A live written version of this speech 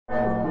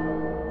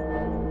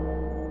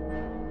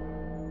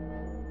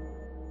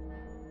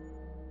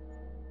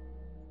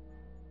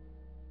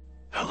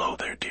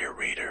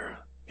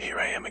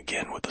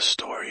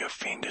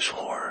fiendish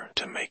horror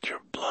to make your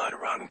blood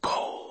run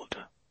cold.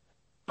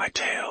 My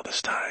tale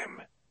this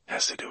time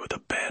has to do with a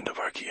band of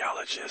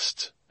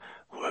archaeologists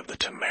who have the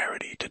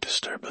temerity to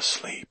disturb the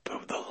sleep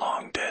of the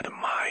long-dead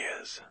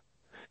Mayas.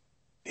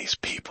 These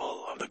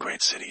people of the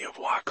great city of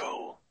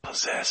Waco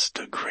possessed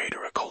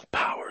greater occult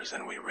powers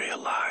than we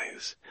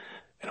realize,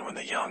 and when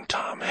the young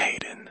Tom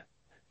Hayden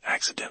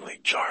accidentally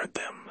jarred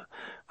them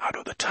out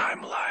of the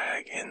time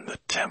lag in the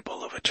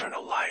Temple of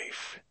Eternal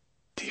Life,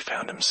 he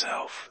found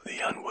himself the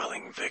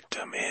unwilling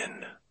victim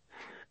in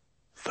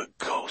the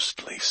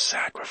ghostly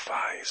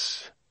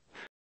sacrifice.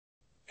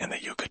 In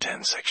the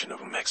Yucatan section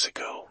of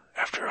Mexico,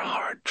 after a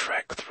hard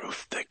trek through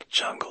thick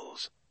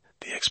jungles,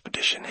 the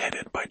expedition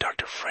headed by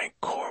Dr. Frank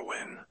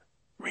Corwin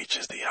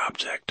reaches the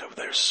object of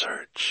their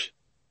search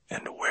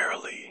and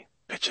warily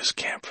pitches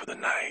camp for the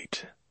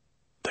night.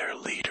 Their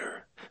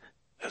leader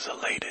is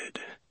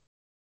elated.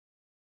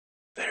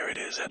 There it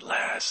is at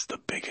last, the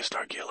biggest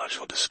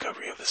archaeological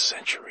discovery of the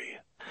century,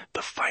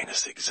 the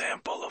finest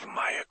example of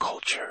Maya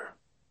culture,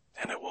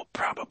 and it will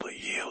probably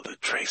yield the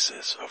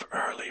traces of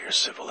earlier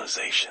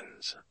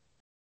civilizations.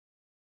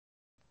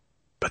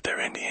 But their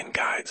Indian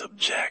guides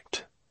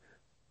object.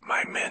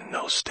 My men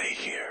no stay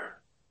here,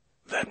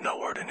 that no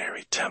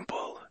ordinary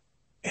temple,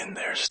 in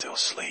there still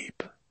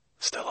sleep,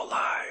 still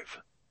alive,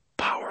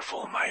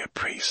 powerful Maya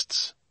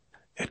priests,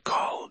 it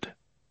called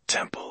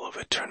Temple of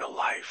Eternal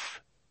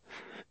Life.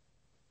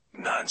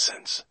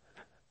 Nonsense,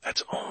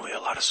 that's only a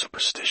lot of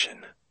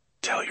superstition.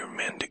 Tell your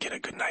men to get a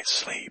good night's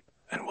sleep,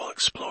 and we'll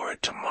explore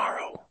it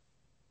tomorrow.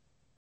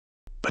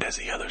 But as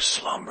the others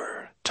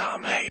slumber,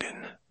 Tom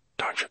Hayden,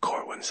 Dr.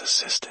 Corwin's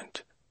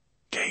assistant,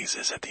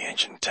 gazes at the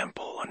ancient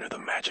temple under the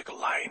magic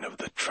light of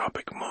the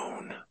tropic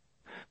moon.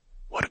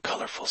 What a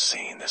colorful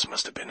scene this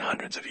must have been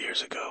hundreds of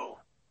years ago.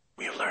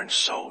 We have learned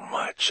so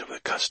much of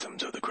the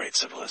customs of the great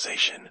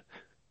civilization,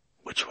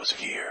 which was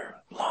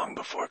here long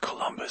before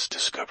Columbus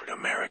discovered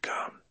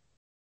America.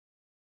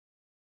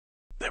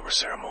 There were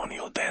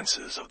ceremonial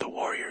dances of the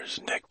warriors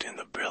decked in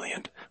the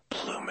brilliant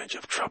plumage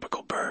of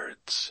tropical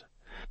birds.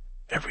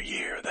 Every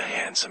year the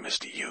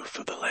handsomest youth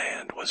of the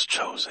land was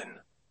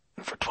chosen,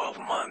 and for 12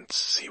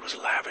 months he was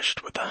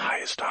lavished with the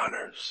highest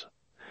honors.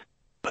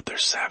 But their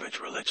savage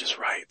religious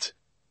rites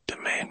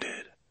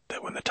demanded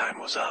that when the time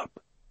was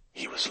up,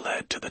 he was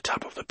led to the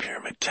top of the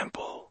pyramid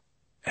temple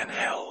and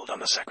held on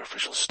the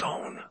sacrificial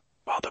stone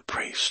while the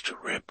priest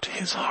ripped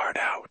his heart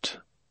out.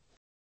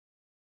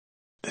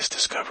 This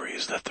discovery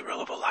is the thrill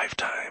of a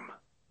lifetime.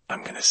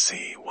 I'm gonna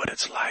see what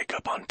it's like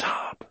up on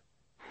top.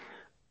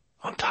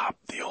 On top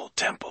of the old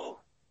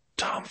temple,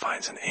 Tom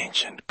finds an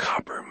ancient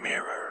copper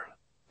mirror.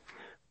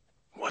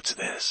 What's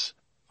this?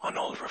 An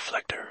old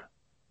reflector.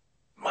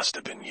 Must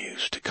have been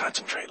used to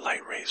concentrate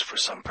light rays for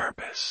some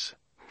purpose.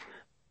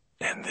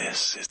 And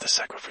this is the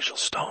sacrificial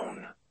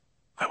stone.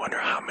 I wonder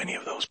how many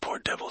of those poor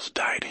devils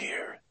died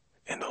here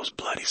in those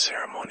bloody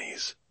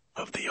ceremonies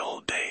of the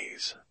old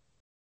days.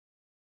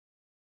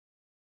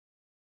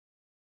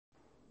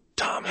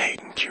 Tom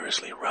Hayden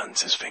curiously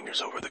runs his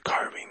fingers over the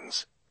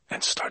carvings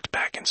and starts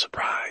back in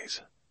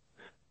surprise.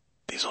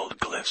 These old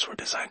glyphs were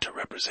designed to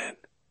represent,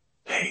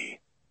 hey,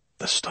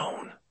 the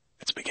stone,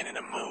 it's beginning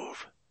to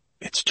move.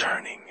 It's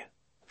turning.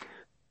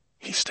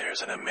 He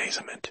stares in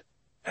amazement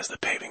as the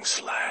paving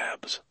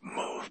slabs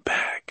move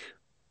back,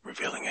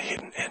 revealing a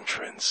hidden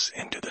entrance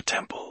into the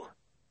temple.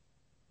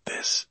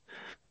 This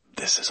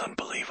is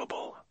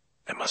unbelievable.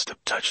 I must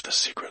have touched a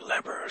secret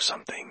lever or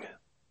something.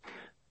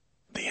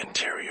 The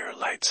interior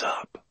lights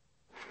up.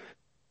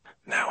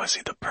 Now I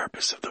see the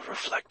purpose of the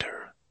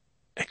reflector.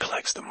 It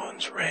collects the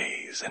moon's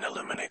rays and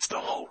illuminates the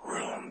whole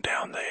room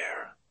down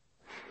there.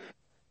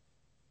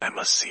 I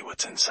must see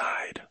what's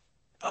inside.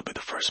 I'll be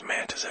the first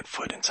man to set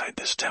foot inside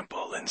this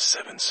temple in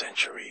 7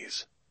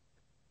 centuries.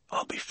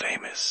 I'll be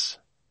famous.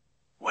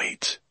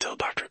 Wait till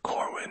Dr.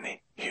 Corwin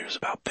hears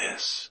about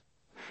this.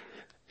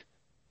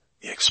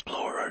 The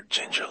explorer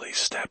gingerly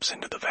steps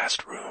into the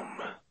vast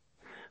room.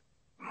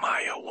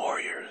 Maya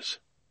warriors,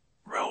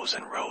 rows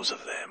and rows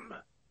of them,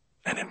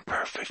 and in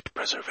perfect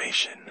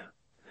preservation.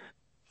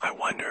 I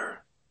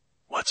wonder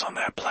what's on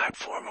that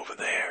platform over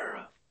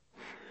there.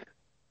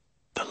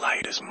 The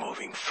light is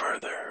moving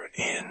further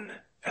in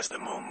as the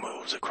moon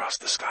moves across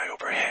the sky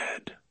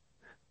overhead.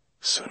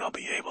 Soon I'll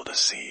be able to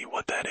see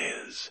what that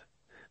is.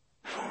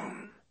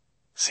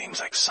 Seems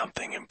like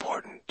something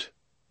important.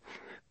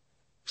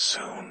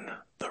 Soon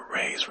the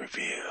rays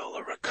reveal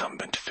a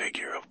recumbent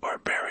figure of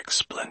barbaric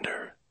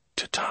splendor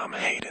to Tom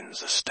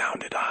Hayden's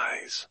astounded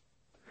eyes.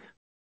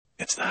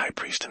 It's the high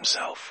priest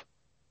himself,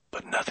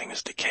 but nothing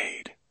is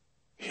decayed.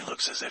 He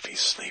looks as if he's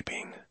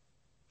sleeping,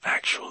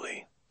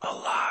 actually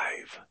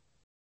alive.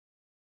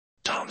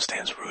 Tom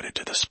stands rooted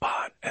to the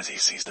spot as he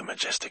sees the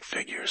majestic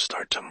figure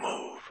start to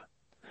move.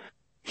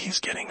 He's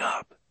getting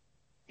up.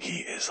 He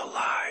is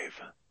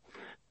alive.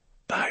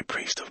 The high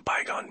priest of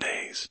bygone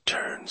days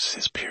turns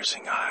his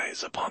piercing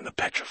eyes upon the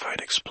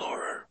petrified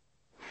explorer.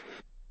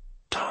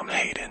 Tom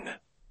Hayden,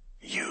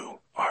 you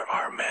are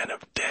our man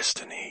of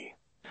destiny.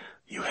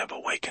 You have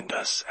awakened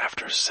us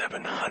after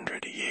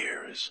 700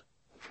 years.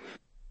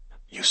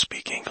 You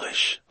speak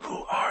English.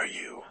 Who are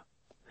you?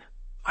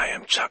 I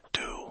am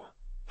Chukdu,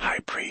 High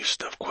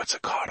Priest of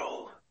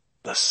Quetzalcoatl,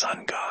 the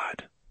Sun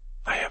God.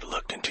 I have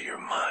looked into your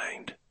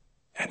mind,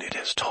 and it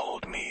has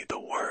told me the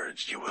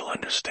words you will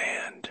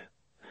understand.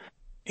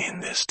 In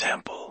this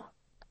temple,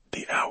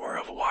 the hour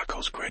of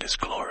Waco's greatest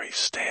glory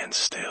stands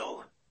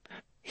still.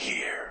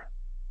 Here,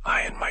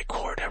 I and my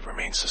court have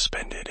remained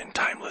suspended in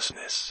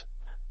timelessness,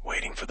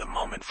 waiting for the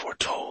moment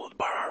foretold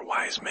by our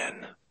wise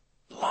men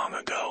long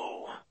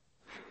ago.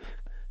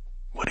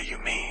 What do you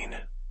mean?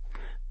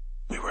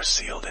 We were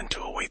sealed in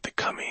to await the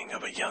coming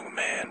of a young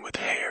man with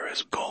hair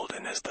as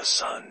golden as the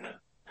sun,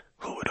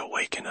 who would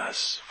awaken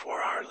us for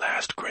our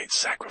last great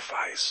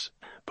sacrifice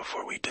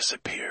before we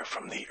disappear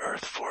from the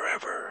earth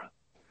forever.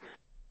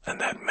 And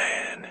that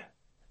man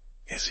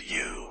is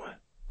you.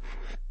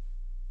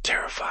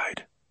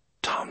 Terrified,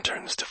 Tom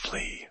turns to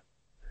flee.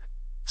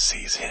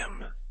 Sees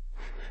him.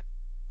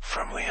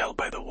 Firmly held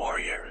by the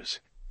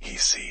warriors, he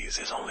sees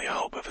his only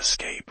hope of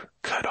escape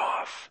cut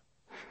off.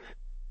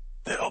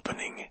 The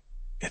opening,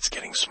 it's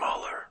getting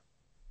smaller.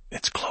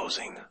 It's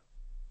closing.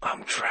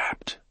 I'm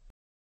trapped.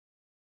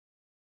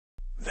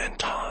 Then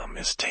Tom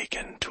is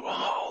taken to a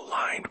hall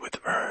lined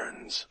with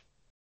urns.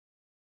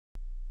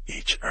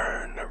 Each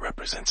urn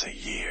represents a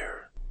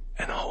year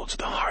and holds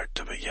the heart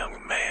of a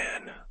young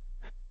man.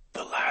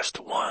 The last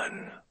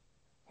one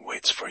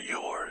waits for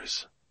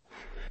yours.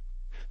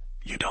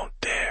 You don't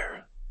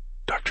dare.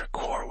 Dr.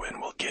 Corwin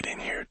will get in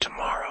here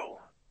tomorrow.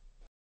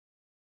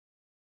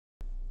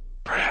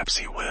 Perhaps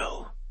he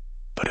will,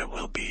 but it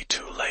will be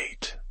too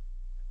late.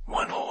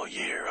 1 whole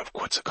year of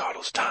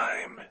Quetzalcoatl's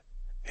time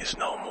is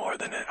no more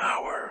than an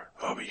hour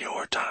of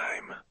your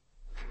time.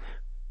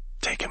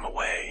 Take him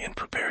away and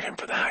prepare him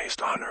for the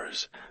highest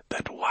honors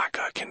that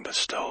Waka can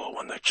bestow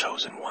on the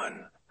chosen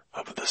one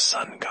of the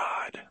Sun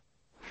God.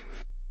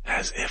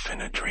 As if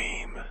in a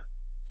dream,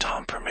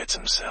 Tom permits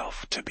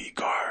himself to be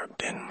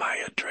garbed in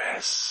my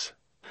address.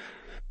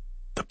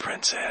 The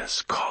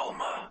Princess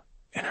Kalma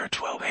and her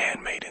 12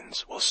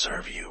 handmaidens will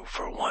serve you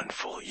for 1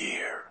 full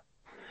year.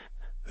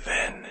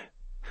 Then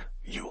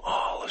you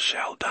all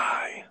shall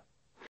die.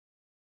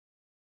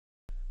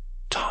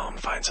 Tom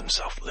finds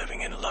himself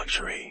living in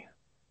luxury,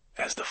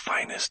 as the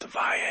finest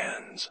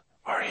viands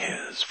are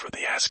his for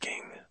the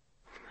asking.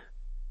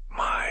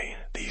 My,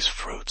 these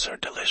fruits are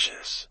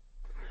delicious.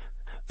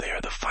 They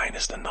are the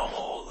finest in the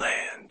whole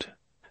land.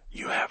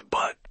 You have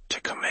but to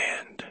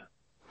command.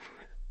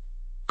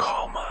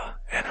 Kalma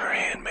and her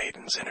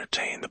handmaidens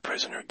entertain the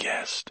prisoner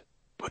guest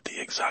with the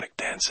exotic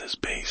dances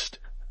based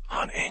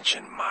on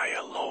ancient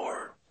Maya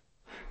lore.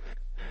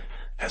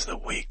 As the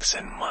weeks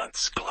and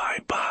months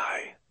glide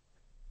by,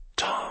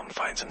 Tom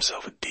finds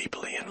himself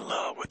deeply in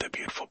love with the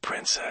beautiful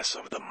princess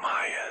of the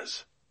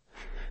Mayas.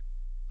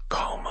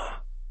 Kalma,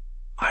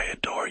 I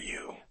adore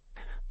you.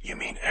 You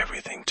mean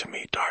everything to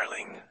me,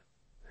 darling.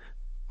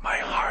 My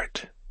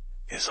heart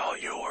is all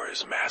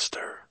yours,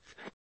 master.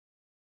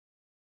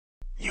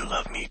 You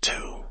love me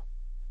too.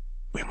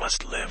 We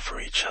must live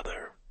for each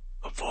other.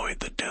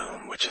 Avoid the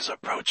doom which is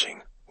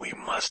approaching. We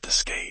must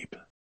escape.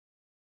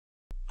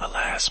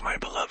 Alas, my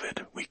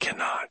beloved, we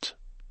cannot.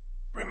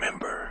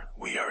 Remember,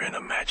 we are in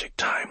a magic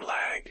time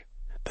lag.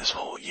 This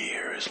whole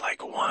year is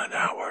like 1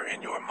 hour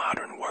in your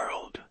modern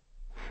world.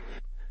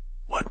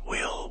 What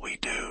will we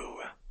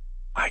do?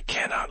 I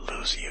cannot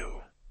lose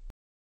you.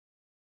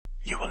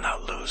 You will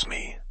not lose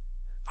me.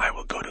 I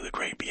will go to the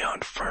great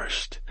beyond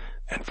first,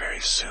 and very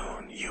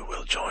soon you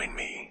will join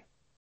me.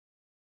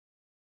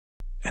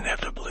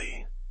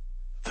 Inevitably,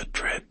 the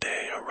dread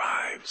day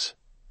arrives,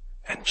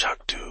 and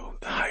Chukdu,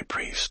 the high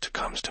priest,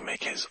 comes to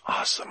make his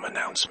awesome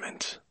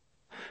announcement.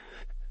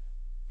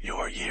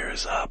 Your year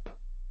is up.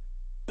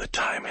 The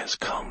time has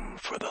come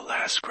for the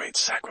last great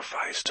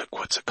sacrifice to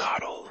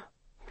Quetzalcoatl.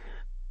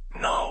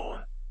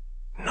 No,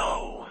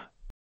 no.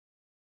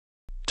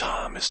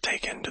 Tom is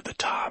taken to the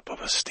top of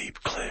a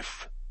steep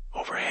cliff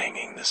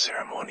overhanging the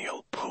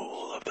ceremonial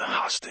pool of the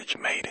hostage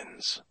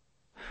maidens.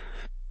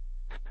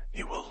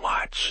 He will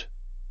watch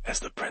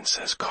as the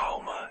Princess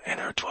Kalma and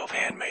her 12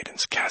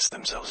 handmaidens cast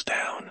themselves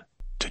down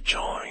to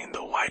join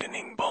the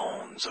widening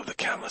bones of the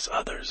countless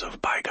others of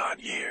bygone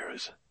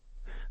years.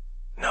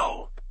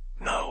 No,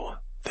 no,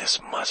 this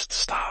must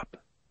stop.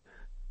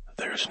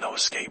 There is no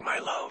escape, my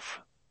love.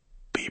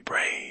 Be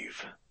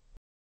brave.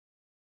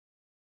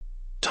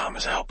 Tom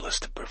is helpless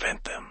to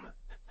prevent them,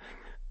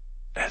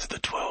 as the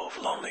 12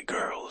 lonely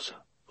girls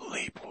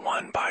leap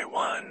one by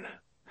one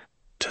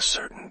to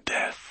certain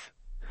death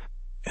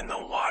in the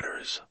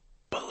waters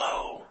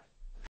below.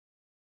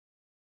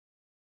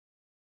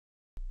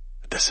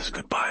 This is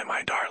goodbye,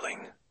 my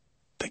darling.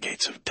 The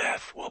gates of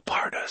death will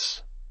part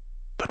us,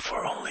 but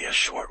for only a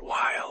short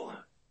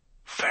while.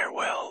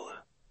 Farewell.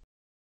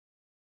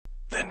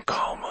 Then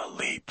Kalma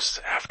leaps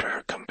after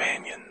her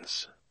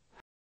companions.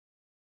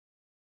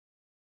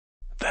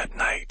 That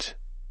night,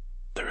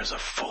 there is a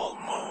full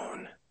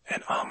moon,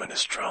 and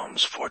ominous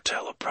drums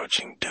foretell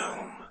approaching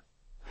doom.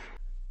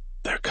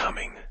 They're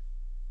coming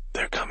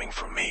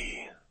for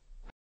me.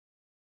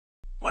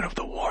 One of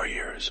the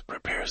warriors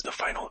prepares the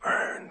final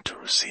urn to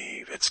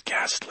receive its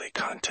ghastly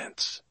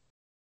contents.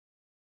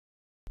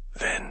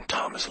 Then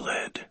Tom is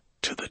led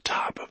to the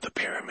top of the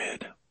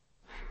pyramid.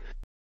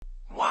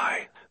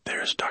 Why,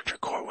 there's Dr.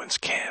 Corwin's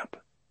camp.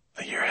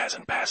 A year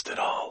hasn't passed at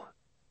all.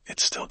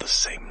 It's still the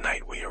same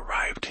night we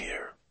arrived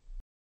here.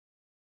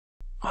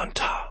 On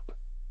top,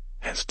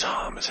 as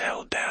Tom is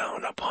held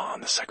down upon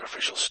the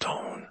sacrificial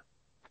stone,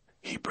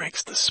 he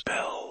breaks the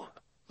spell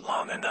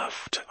long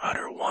enough to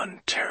utter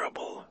one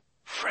terrible,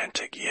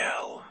 frantic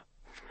yell.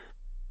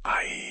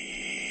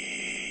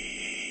 Aye.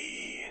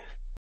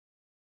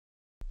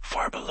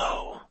 Far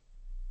below,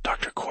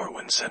 Dr.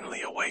 Corwin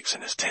suddenly awakes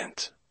in his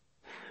tent.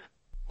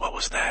 What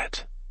was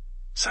that?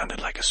 Sounded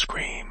like a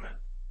scream.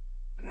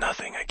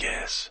 Nothing, I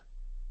guess.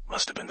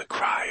 Must have been the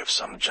cry of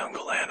some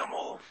jungle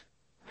animal.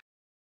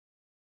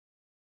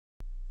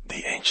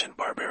 The ancient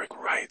barbaric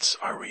rites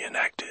are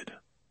reenacted,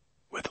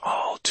 with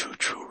all too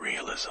true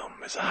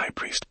realism as the high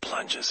priest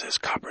plunges his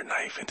copper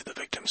knife into the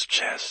victim's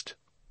chest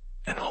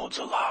and holds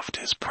aloft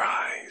his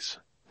prize.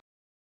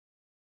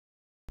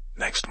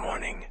 Next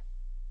morning,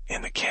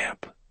 in the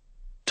camp,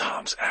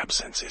 Tom's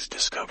absence is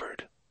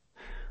discovered.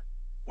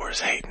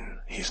 Where's Hayden?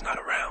 He's not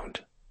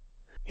around.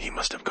 He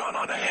must have gone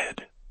on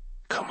ahead.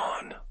 Come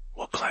on,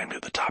 we'll climb to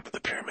the top of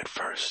the pyramid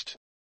first.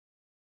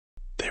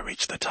 They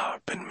reach the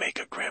top and make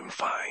a grim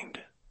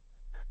find.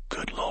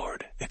 Good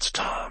Lord, it's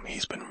Tom.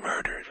 He's been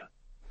murdered.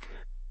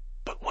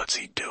 But what's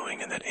he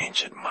doing in that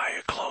ancient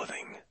Maya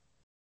clothing?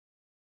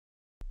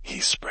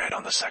 He's spread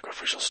on the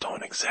sacrificial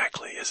stone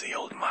exactly as the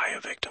old Maya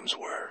victims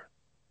were,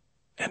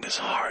 and his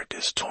heart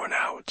is torn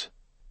out.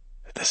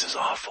 This is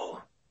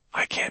awful.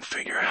 I can't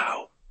figure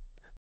how.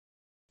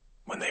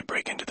 When they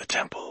break into the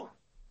temple,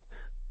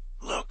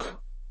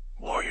 look,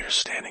 warriors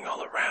standing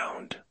all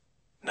around,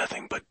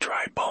 nothing but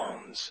dry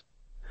bones,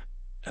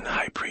 and the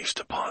high priest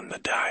upon the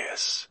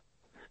dais,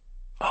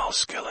 all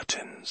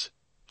skeletons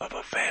of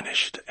a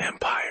vanished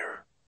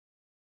empire.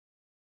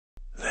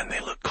 Then they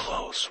look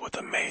close with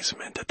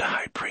amazement at the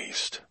high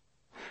priest.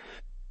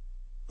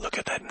 Look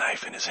at that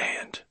knife in his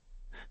hand.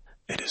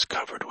 It is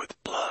covered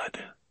with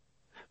blood,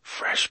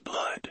 fresh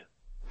blood.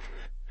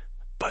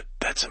 But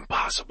that's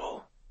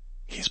impossible.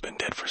 He's been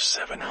dead for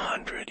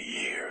 700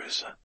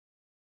 years.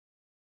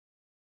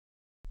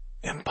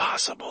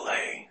 Impossible,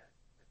 eh?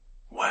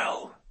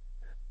 Well,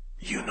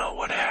 you know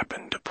what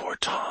happened to poor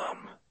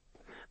Tom.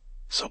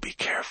 So be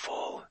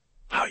careful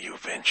how you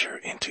venture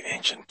into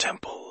ancient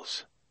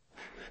temples.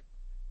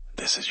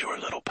 This is your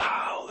little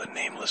pal, the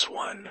Nameless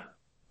One,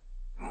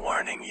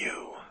 warning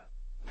you.